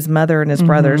family, his mother and his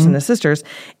brothers and his sisters.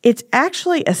 It's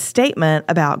actually a statement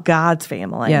about God's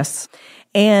family. Yes.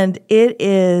 And it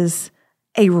is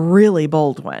a really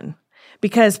bold one.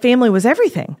 Because family was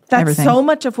everything. That's so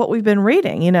much of what we've been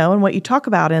reading, and what you talk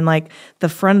about in like the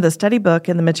front of the study book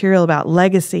and the material about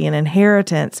legacy and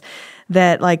inheritance,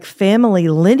 that like family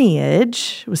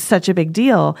lineage was such a big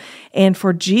deal. And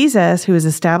for Jesus, who is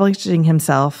establishing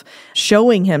himself,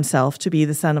 showing himself to be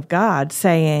the Son of God,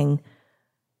 saying,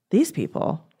 these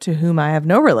people to whom I have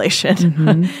no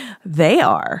relation, they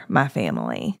are my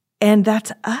family. And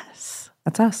that's us.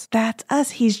 That's us. That's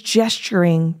us. He's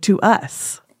gesturing to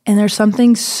us. And there's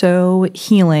something so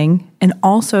healing and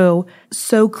also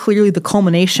so clearly the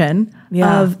culmination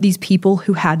of these people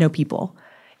who had no people.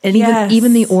 And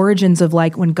even the origins of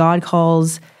like when God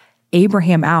calls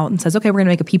Abraham out and says, okay, we're going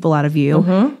to make a people out of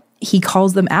you. he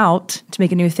calls them out to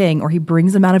make a new thing, or he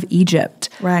brings them out of Egypt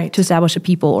to establish a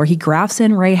people, or he grafts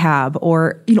in Rahab,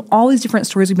 or, all these different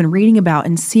stories we've been reading about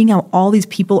and seeing how all these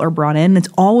people are brought in. It's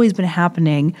always been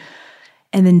happening.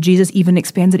 And then Jesus even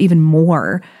expands it even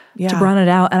more to broaden it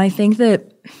out. And I think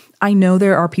that I know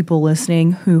there are people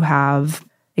listening who have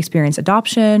experienced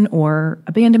adoption or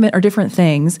abandonment or different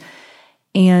things.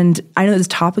 And I know this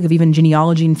topic of even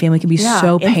genealogy and family can be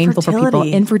so painful for people.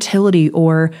 Infertility,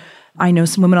 or I know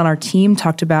some women on our team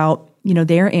talked about,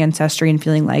 their ancestry and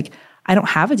feeling like, I don't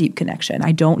have a deep connection.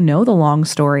 I don't know the long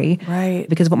story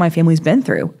because of what my family's been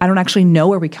through. I don't actually know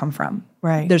where we come from.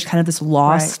 There's kind of this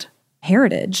lost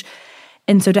heritage.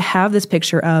 And so to have this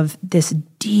picture of this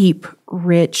deep,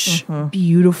 rich,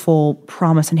 beautiful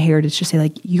promise and heritage, to say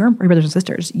like, you're my brothers and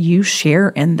sisters, you share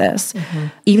in this.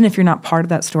 Even if you're not part of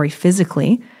that story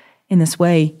physically in this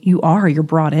way, you're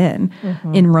brought in.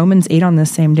 In Romans 8 on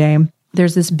this same day,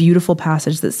 there's this beautiful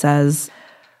passage that says,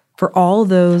 for all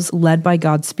those led by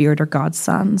God's Spirit are God's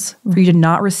sons. For you did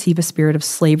not receive a spirit of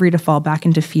slavery to fall back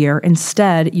into fear.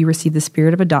 Instead, you received the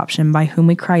spirit of adoption, by whom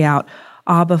we cry out,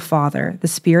 Abba, Father. The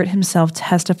Spirit himself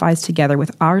testifies together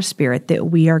with our spirit that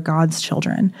we are God's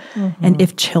children. And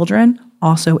if children,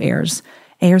 also heirs,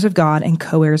 heirs of God and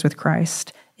co-heirs with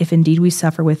Christ, if indeed we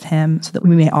suffer with him, so that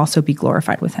we may also be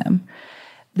glorified with him.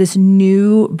 This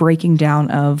new breaking down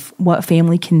of what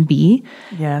family can be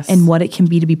and what it can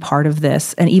be to be part of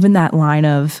this. And even that line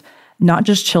of not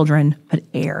just children, but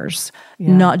heirs,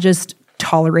 not just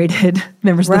tolerated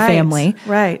members of the family,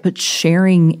 but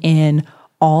sharing in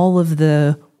all of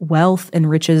the wealth and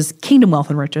riches, kingdom wealth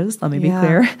and riches, let me be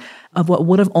clear, of what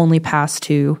would have only passed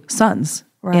to sons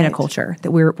in a culture,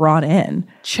 that we're brought in.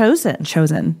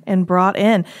 Chosen. And brought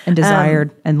in. And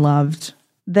desired and loved.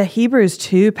 The Hebrews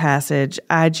 2 passage,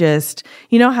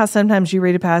 how sometimes you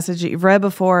read a passage that you've read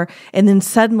before, and then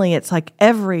suddenly it's like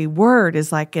every word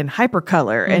is like in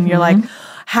hypercolor, and you're like,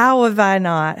 how has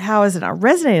it not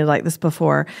resonated like this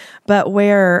before? But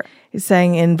where it's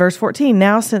saying in verse 14,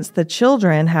 now since the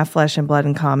children have flesh and blood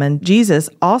in common, Jesus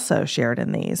also shared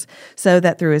in these, so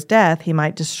that through his death he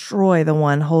might destroy the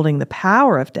one holding the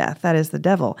power of death, that is the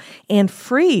devil, and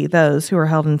free those who are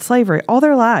held in slavery all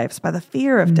their lives by the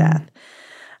fear of death.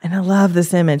 And I love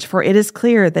this image, for it is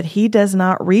clear that he does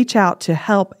not reach out to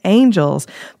help angels,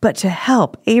 but to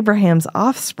help Abraham's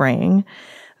offspring.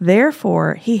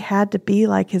 Therefore, he had to be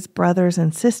like his brothers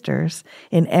and sisters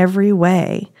in every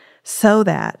way, so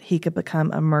that he could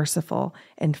become a merciful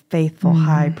and faithful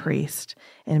high priest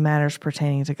in matters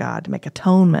pertaining to God, to make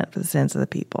atonement for the sins of the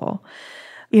people.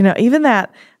 Even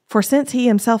that, for since he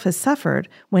himself has suffered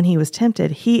when he was tempted,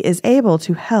 he is able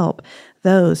to help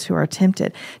those who are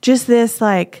tempted. Just this,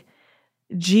 like,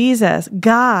 Jesus,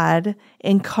 God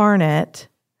incarnate,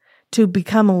 to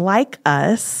become like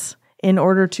us in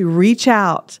order to reach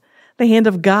out the hand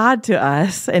of God to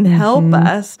us and help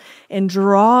us and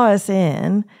draw us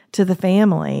in to the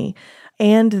family.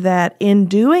 And that in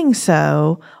doing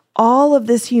so, all of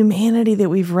this humanity that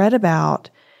we've read about,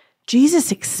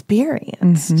 Jesus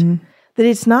experienced. That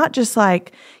it's not just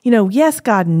like, yes,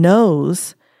 God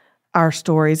knows our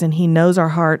stories and he knows our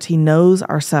hearts, he knows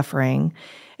our suffering.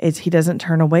 He doesn't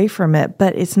turn away from it,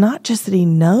 but it's not just that he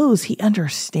knows, he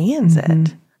understands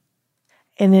it.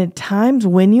 And at times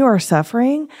when you are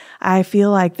suffering, I feel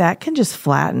like that can just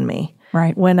flatten me.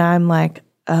 Right. When I'm like,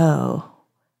 oh,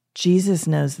 Jesus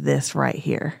knows this right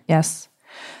here. Yes.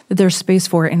 That there's space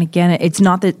for it. And again, it's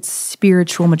not that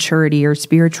spiritual maturity or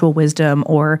spiritual wisdom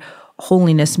or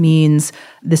holiness means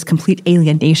this complete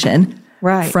alienation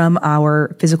from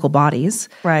our physical bodies,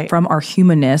 from our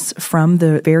humanness, from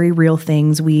the very real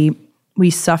things we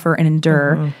suffer and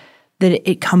endure, that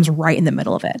it comes right in the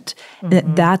middle of it.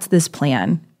 That's this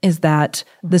plan, is that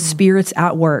the Spirit's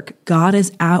at work. God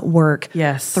is at work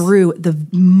through the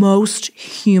most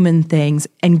human things.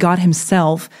 And God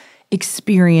himself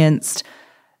experienced,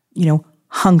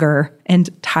 hunger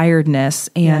and tiredness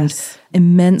and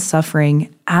immense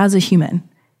suffering as a human.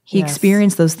 He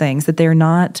experienced those things, that they're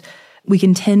not, we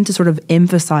can tend to sort of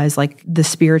emphasize like the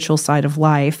spiritual side of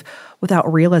life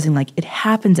without realizing like it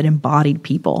happens in embodied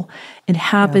people. It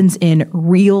happens in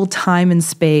real time and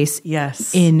space.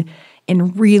 In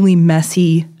really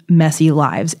messy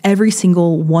lives. Every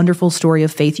single wonderful story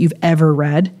of faith you've ever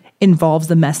read involves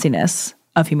the messiness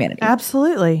of humanity.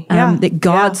 Absolutely. That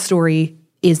God's story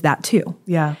is that too.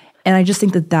 And I just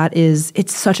think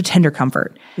it's such a tender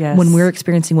comfort when we're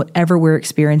experiencing whatever we're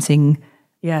experiencing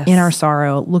in our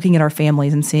sorrow, looking at our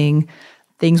families and seeing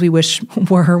things we wish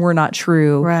were not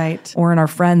true, or in our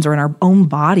friends or in our own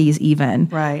bodies even,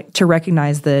 to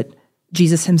recognize that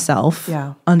Jesus himself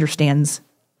understands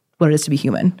what it is to be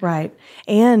human. Right.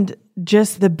 And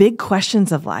just the big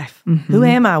questions of life. Who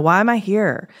am I? Why am I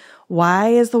here? Why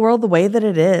is the world the way that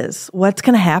it is? What's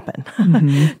going to happen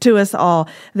to us all?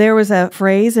 There was a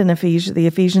phrase in the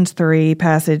Ephesians 3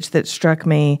 passage that struck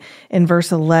me in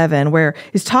verse 11, where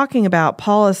he's talking about,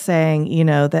 Paul is saying,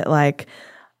 that like,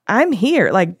 I'm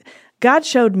here. Like, God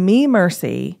showed me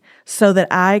mercy so that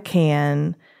I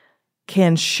can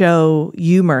show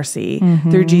you mercy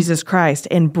through Jesus Christ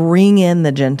and bring in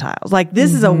the Gentiles. Like,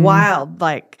 this is a wild,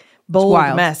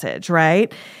 bold message,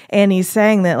 right? And he's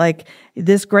saying that, like,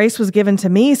 this grace was given to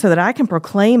me so that I can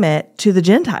proclaim it to the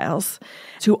Gentiles,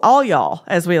 to all y'all,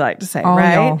 as we like to say, all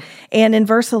right? Y'all. And in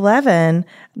verse 11,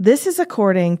 this is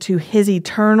according to his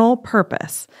eternal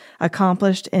purpose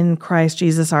accomplished in Christ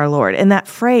Jesus our Lord. And that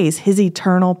phrase, his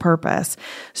eternal purpose,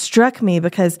 struck me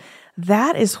because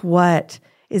that is what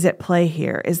is at play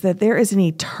here, is that there is an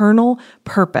eternal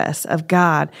purpose of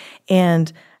God,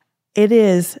 and it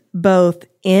is both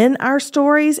in our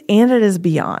stories and it is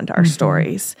beyond our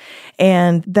stories.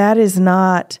 And that is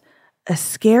not a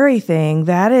scary thing.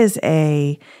 That is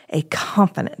a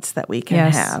confidence that we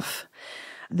can have,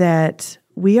 that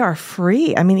we are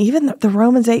free. I mean, even the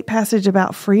Romans 8 passage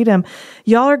about freedom,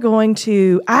 y'all are going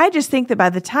to, I just think that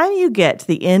by the time you get to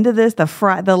the end of this,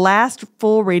 the last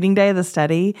full reading day of the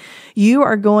study, you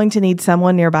are going to need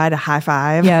someone nearby to high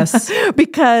five. Yes.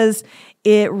 Because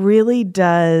it really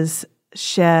does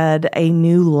shed a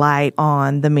new light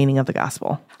on the meaning of the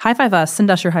gospel. High five us. Send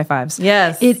us your high fives.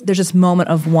 Yes. There's this moment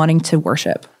of wanting to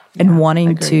worship and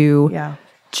wanting to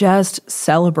just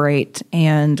celebrate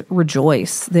and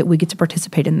rejoice that we get to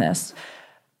participate in this.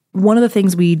 One of the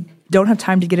things we don't have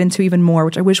time to get into even more,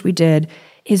 which I wish we did,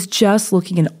 is just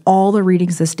looking at all the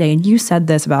readings this day. And you said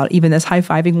this about even this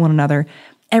high-fiving one another.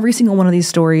 Every single one of these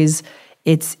stories,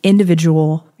 it's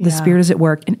individual. The Spirit is at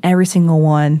work. And every single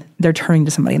one, they're turning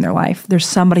to somebody in their life. There's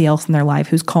somebody else in their life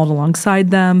who's called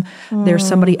alongside them. There's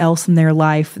somebody else in their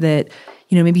life that,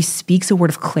 maybe speaks a word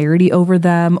of clarity over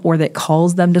them or that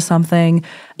calls them to something.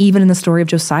 Even in the story of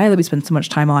Josiah that we spend so much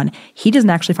time on, he doesn't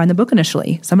actually find the book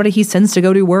initially. Somebody he sends to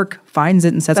go do work finds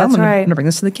it and says, I'm going to bring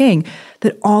this to the king.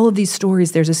 That all of these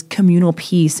stories, there's this communal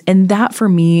piece. And that for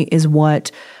me is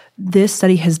what this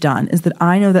study has done, is that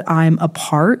I know that I'm a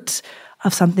part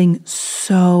of something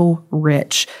so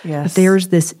rich. Yes. That there's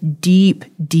this deep,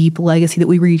 deep legacy that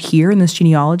we read here in this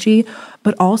genealogy,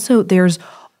 but also there's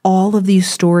all of these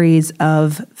stories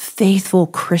of faithful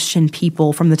Christian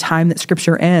people from the time that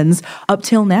Scripture ends up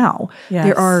till now. Yes.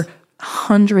 There are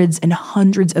hundreds and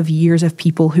hundreds of years of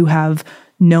people who have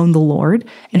known the Lord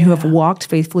and who have walked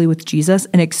faithfully with Jesus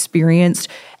and experienced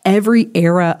every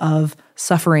era of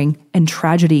suffering and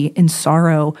tragedy and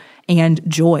sorrow and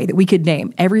joy that we could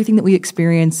name. Everything that we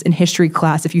experience in history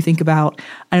class, if you think about,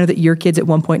 I know that your kids at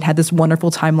one point had this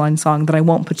wonderful timeline song that I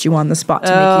won't put you on the spot to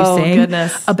make you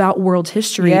sing about world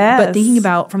history. Yes. But thinking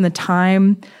about from the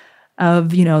time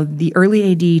of, the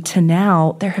early AD to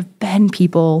now, there have been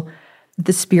people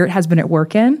the Spirit has been at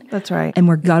work in. That's right. And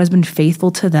where God has been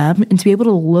faithful to them, and to be able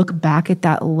to look back at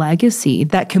that legacy,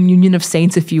 that communion of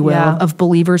saints, if you will, of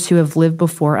believers who have lived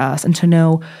before us, and to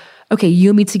know, okay, you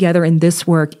and me together in this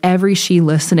work, every she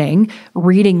listening,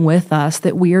 reading with us,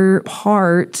 that we're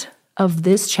part of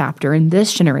this chapter in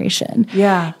this generation.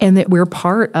 Yeah. And that we're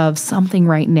part of something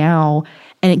right now.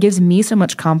 And it gives me so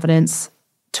much confidence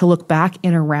to look back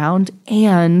and around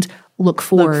and look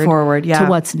forward to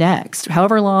what's next.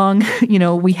 However long,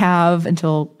 we have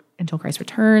until Christ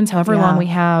returns, however long we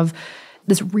have,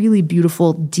 this really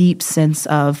beautiful, deep sense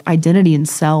of identity and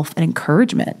self and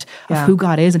encouragement of who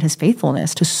God is and his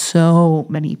faithfulness to so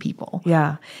many people.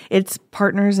 Yeah. It's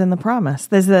partners in the promise.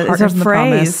 There's a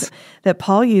phrase that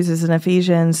Paul uses in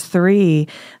Ephesians 3.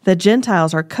 The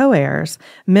Gentiles are co-heirs,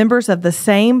 members of the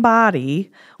same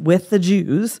body with the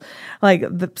Jews, like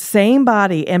the same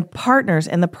body, and partners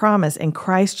in the promise in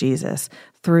Christ Jesus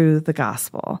through the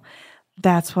gospel.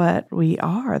 That's what we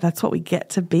are. That's what we get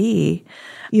to be.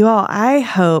 You all, I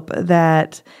hope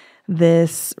that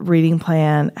this reading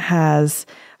plan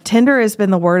tender has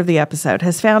been the word of the episode,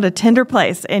 has found a tender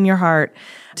place in your heart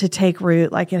to take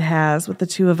root like it has with the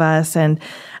two of us. And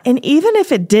even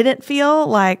if it didn't feel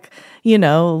like,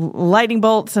 lightning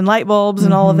bolts and light bulbs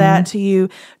and all of that to you,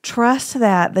 trust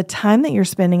that the time that you're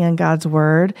spending in God's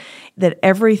word, that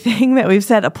everything that we've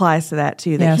said applies to that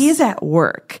too, that he is at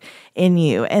work in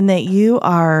you, and that you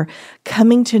are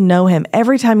coming to know him.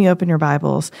 Every time you open your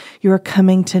Bibles, you are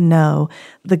coming to know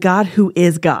the God who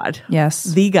is God. Yes.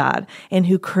 The God, and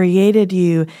who created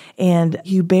you, and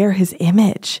you bear his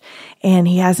image, and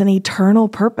he has an eternal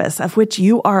purpose of which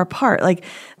you are a part. Like,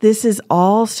 this is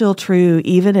all still true,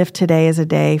 even if today is a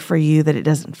day for you that it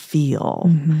doesn't feel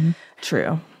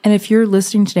true. And if you're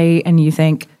listening today and you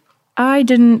think, I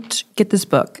didn't get this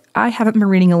book, I haven't been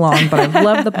reading along, but I've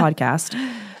loved the podcast,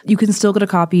 you can still get a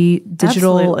copy,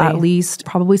 digital Absolutely. at least,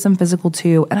 probably some physical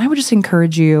too. And I would just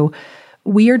encourage you,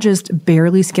 we are just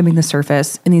barely skimming the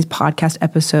surface in these podcast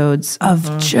episodes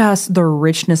of just the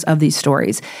richness of these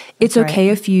stories. It's okay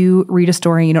if you read a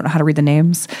story and you don't know how to read the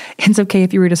names. It's okay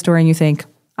if you read a story and you think,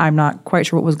 I'm not quite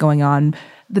sure what was going on.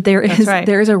 That there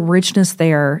is a richness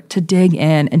there to dig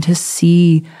in and to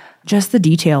see just the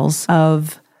details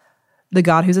of the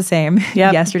God who's the same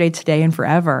yesterday, today, and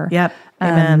forever. Yep.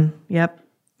 Amen. Yep.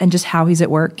 And just how he's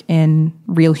at work in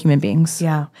real human beings.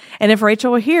 Yeah. And if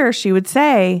Rachel were here, she would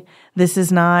say, this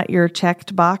is not your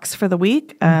checked box for the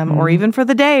week or even for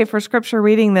the day for scripture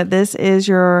reading, that this is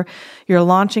your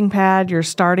launching pad, your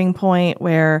starting point,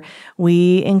 where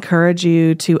we encourage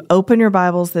you to open your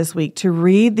Bibles this week, to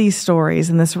read these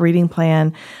stories in this reading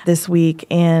plan this week,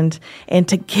 and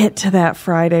to get to that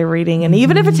Friday reading. And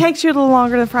even if it takes you a little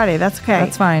longer than Friday, that's okay.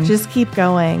 That's fine. Just keep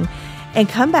going. And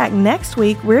come back next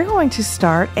week. We're going to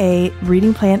start a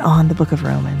reading plan on the book of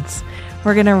Romans.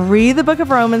 We're going to read the book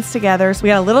of Romans together. So we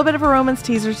got a little bit of a Romans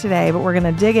teaser today, but we're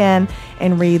going to dig in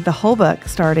and read the whole book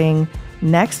starting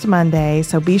next Monday.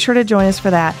 So be sure to join us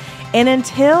for that. And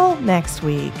until next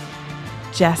week,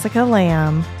 Jessica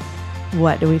Lamb,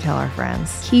 what do we tell our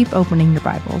friends? Keep opening your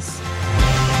Bibles.